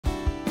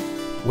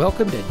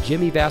Welcome to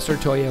Jimmy Vasser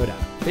Toyota,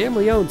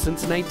 family owned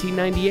since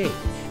 1998.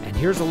 And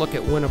here's a look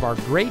at one of our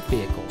great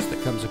vehicles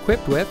that comes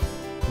equipped with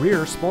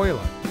rear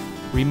spoiler,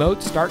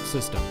 remote start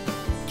system,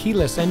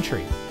 keyless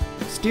entry,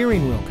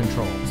 steering wheel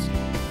controls,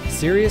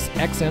 Sirius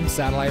XM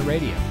satellite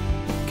radio,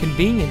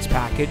 convenience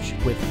package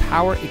with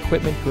power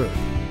equipment group,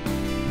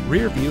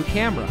 rear view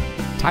camera,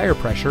 tire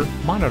pressure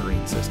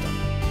monitoring system,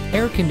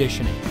 air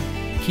conditioning,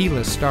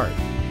 keyless start,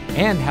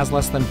 and has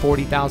less than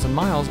 40,000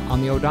 miles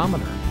on the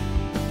odometer.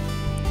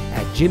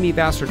 At Jimmy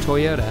Vasser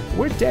Toyota,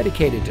 we're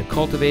dedicated to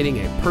cultivating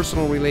a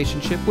personal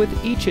relationship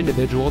with each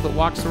individual that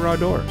walks through our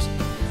doors.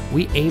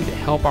 We aim to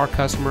help our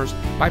customers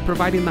by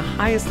providing the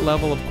highest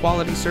level of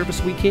quality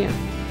service we can.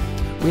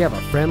 We have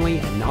a friendly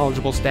and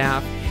knowledgeable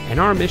staff, and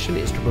our mission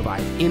is to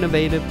provide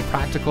innovative,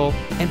 practical,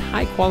 and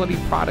high-quality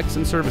products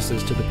and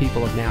services to the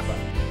people of Napa.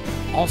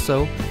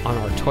 Also, on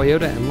our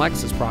Toyota and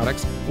Lexus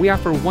products, we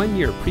offer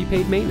 1-year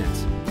prepaid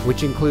maintenance,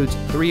 which includes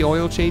 3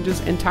 oil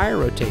changes and tire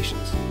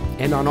rotations.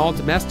 And on all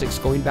domestics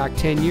going back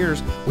 10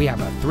 years, we have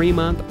a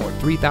 3-month or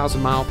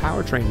 3,000-mile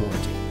powertrain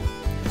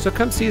warranty. So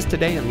come see us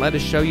today and let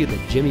us show you the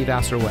Jimmy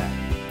Vasser way.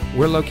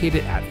 We're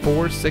located at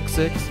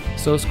 466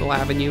 Soscol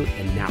Avenue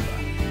in Napa.